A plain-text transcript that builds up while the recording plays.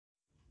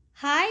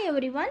Hi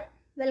everyone,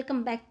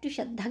 welcome back to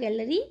Shraddha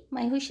gallery.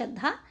 मैं हूँ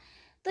श्रद्धा।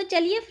 तो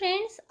चलिए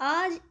फ्रेंड्स,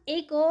 आज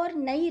एक और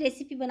नई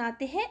रेसिपी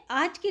बनाते हैं।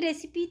 आज की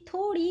रेसिपी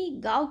थोड़ी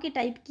गांव के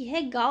टाइप की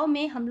है। गांव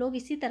में हम लोग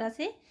इसी तरह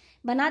से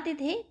बनाते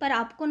थे, पर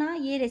आपको ना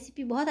ये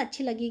रेसिपी बहुत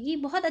अच्छी लगेगी,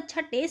 बहुत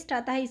अच्छा टेस्ट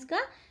आता है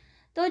इसका।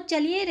 तो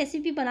चलिए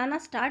रेसिपी बनाना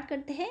स्टार्ट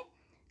करते हैं।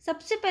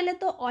 सबसे पहले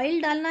तो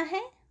ऑयल डालना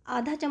है,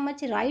 आधा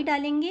चम्मच राई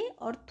डालेंगे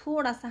और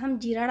थोड़ा सा हम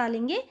जीरा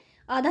डालेंगे।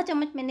 आधा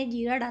चम्मच मैंने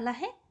जीरा डाला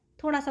है,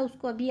 थोड़ा सा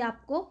उसको अभी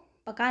आपको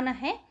पकाना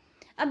है।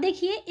 अब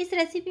देखिए, इस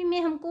रेसिपी में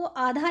हमको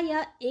आधा या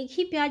एक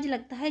ही प्याज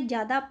लगता है,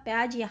 ज़्यादा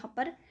प्याज यहाँ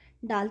पर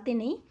डालते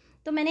नहीं।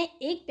 तो मैंने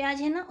एक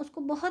प्याज है ना,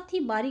 उसको बहुत ही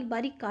बारीक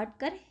बारीक काट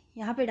कर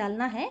यहाँ पे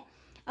डालना है।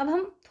 अब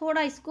हम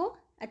थोड़ा इसको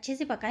अच्छे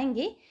से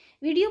पकाएंगे।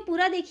 वीडियो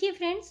पूरा देखिए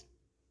फ्रेंड्स,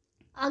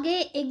 आगे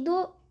एक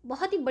दो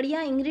बहुत ही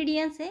बढ़िया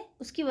इंग्रेडिएंट्स है,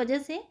 उसकी वजह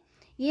से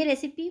ये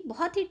रेसिपी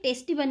बहुत ही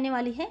टेस्टी बनने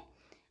वाली है।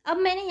 अब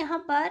मैंने यहाँ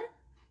पर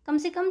कम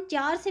से कम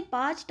 4 से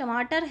 5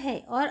 टमाटर है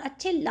और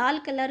अच्छे लाल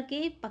कलर के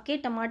पके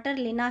टमाटर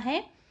लेना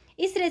है।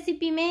 इस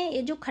रेसिपी में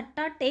ये जो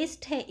खट्टा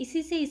टेस्ट है,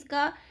 इसी से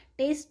इसका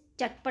टेस्ट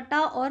चटपटा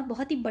और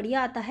बहुत ही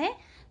बढ़िया आता है।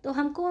 तो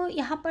हमको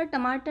यहाँ पर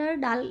टमाटर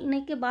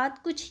डालने के बाद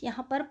कुछ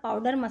यहाँ पर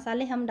पाउडर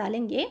मसाले हम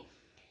डालेंगे।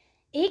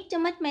 1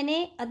 चम्मच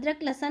मैंने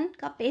अदरक लहसुन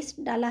का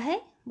पेस्ट डाला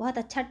है, बहुत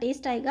अच्छा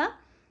टेस्ट आएगा।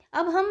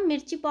 अब हम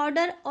मिर्ची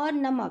पाउडर और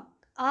नमक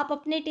आप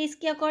अपने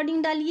टेस्ट के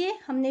अकॉर्डिंग डालिए,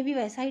 हमने भी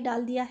वैसा ही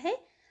डाल दिया है।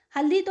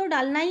 हल्दी तो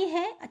डालना ही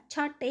है,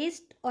 अच्छा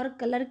टेस्ट और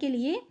कलर के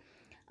लिए।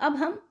 अब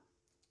हम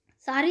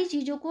सारी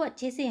चीज़ों को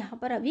अच्छे से यहाँ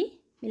पर अभी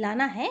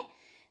मिलाना है।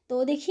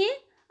 तो देखिए,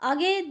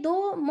 आगे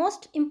 2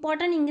 मोस्ट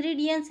इम्पॉर्टेंट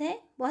इंग्रेडिएंट्स है,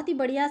 बहुत ही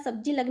बढ़िया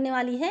सब्जी लगने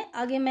वाली है।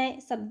 आगे मैं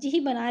सब्जी ही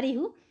बना रही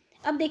हूँ।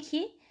 अब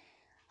देखिए,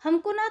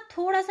 हमको ना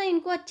थोड़ा सा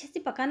इनको अच्छे से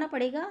पकाना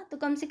पड़ेगा। तो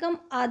कम से कम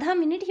आधा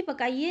मिनट ही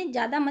पकाइए,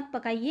 ज़्यादा मत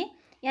पकाइए।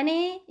 यानी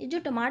ये जो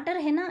टमाटर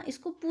है ना,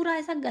 इसको पूरा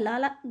ऐसा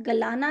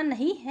गलाना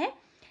नहीं है,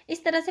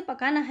 इस तरह से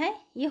पकाना है।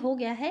 ये हो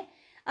गया है।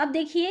 अब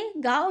देखिए,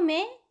 गांव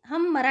में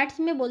हम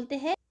मराठी में बोलते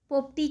हैं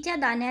पोपटीच्या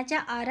दाण्याचा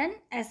आरण,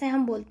 ऐसे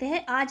हम बोलते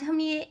हैं। आज हम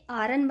ये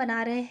आरण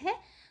बना रहे हैं।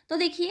 तो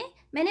देखिए,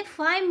 मैंने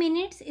 5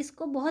 मिनट्स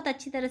इसको बहुत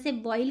अच्छी तरह से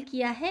बॉईल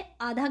किया है।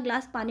 आधा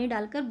ग्लास पानी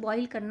डालकर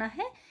बॉईल करना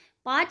है।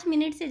 5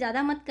 मिनट से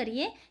ज़्यादा मत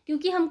करिए,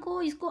 क्योंकि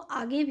हमको इसको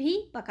आगे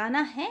भी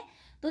पकाना है।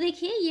 तो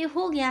देखिए, ये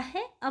हो गया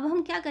है। अब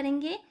हम क्या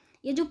करेंगे,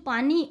 ये जो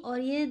पानी और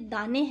ये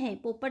दाने हैं,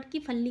 पोपट की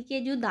फल्ली के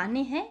जो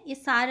दाने हैं, ये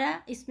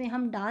सारा इसमें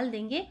हम डाल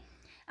देंगे।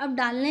 अब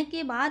डालने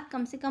के बाद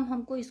कम से कम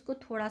हमको इसको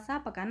थोड़ा सा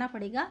पकाना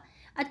पड़ेगा।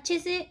 अच्छे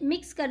से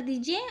मिक्स कर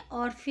दीजिए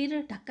और फिर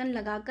ढक्कन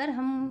लगाकर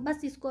हम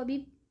बस इसको अभी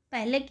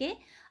पहले के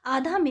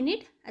आधा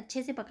मिनट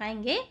अच्छे से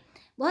पकाएंगे।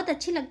 बहुत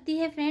अच्छी लगती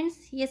है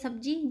फ्रेंड्स ये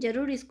सब्जी,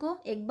 ज़रूर इसको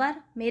एक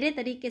बार मेरे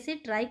तरीके से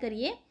ट्राई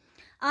करिए।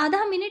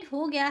 आधा मिनट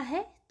हो गया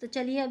है, तो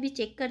चलिए अभी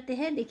चेक करते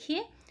हैं।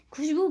 देखिए,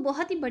 खुशबू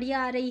बहुत ही बढ़िया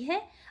आ रही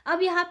है।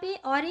 अब यहाँ पे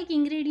और एक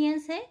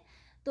इंग्रेडिएंट्स है।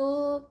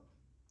 तो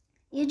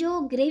ये जो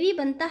ग्रेवी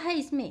बनता है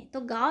इसमें, तो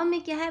गांव में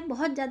क्या है,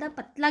 बहुत ज़्यादा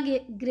पतला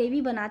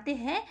ग्रेवी बनाते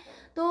हैं।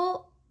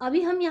 तो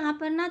अभी हम यहाँ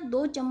पर ना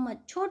 2 चम्मच,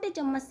 छोटे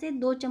चम्मच से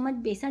 2 चम्मच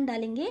बेसन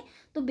डालेंगे।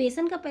 तो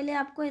बेसन का पहले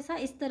आपको ऐसा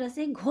इस तरह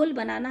से घोल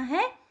बनाना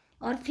है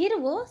और फिर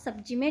वो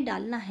सब्जी में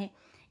डालना है।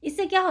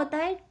 इससे क्या होता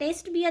है,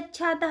 टेस्ट भी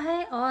अच्छा आता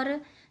है और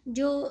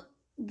जो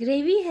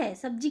ग्रेवी है,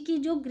 सब्जी की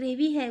जो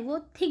ग्रेवी है वो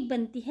थिक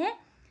बनती है,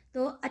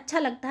 तो अच्छा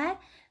लगता है।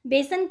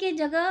 बेसन के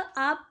जगह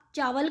आप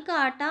चावल का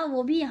आटा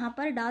वो भी यहाँ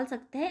पर डाल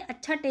सकते हैं,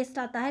 अच्छा टेस्ट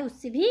आता है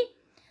उससे भी।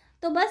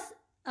 तो बस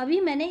अभी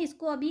मैंने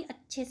इसको अभी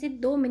अच्छे से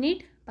 2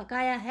 मिनट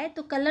पकाया है।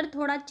 तो कलर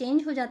थोड़ा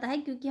चेंज हो जाता है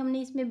क्योंकि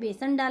हमने इसमें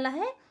बेसन डाला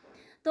है।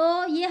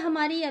 तो ये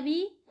हमारी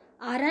अभी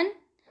आरन,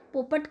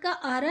 पोपट का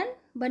आरन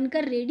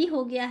बनकर रेडी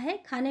हो गया है।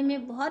 खाने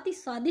में बहुत ही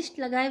स्वादिष्ट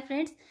लगा है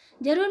फ्रेंड्स,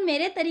 ज़रूर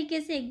मेरे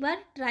तरीके से एक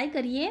बार ट्राई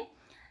करिए।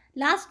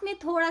 लास्ट में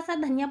थोड़ा सा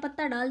धनिया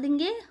पत्ता डाल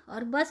देंगे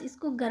और बस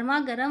इसको गर्मा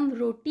गर्म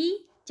रोटी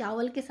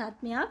चावल के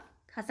साथ में आप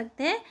खा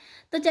सकते हैं।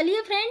 तो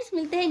चलिए फ्रेंड्स,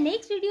 मिलते हैं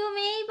नेक्स्ट वीडियो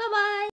में। Bye bye.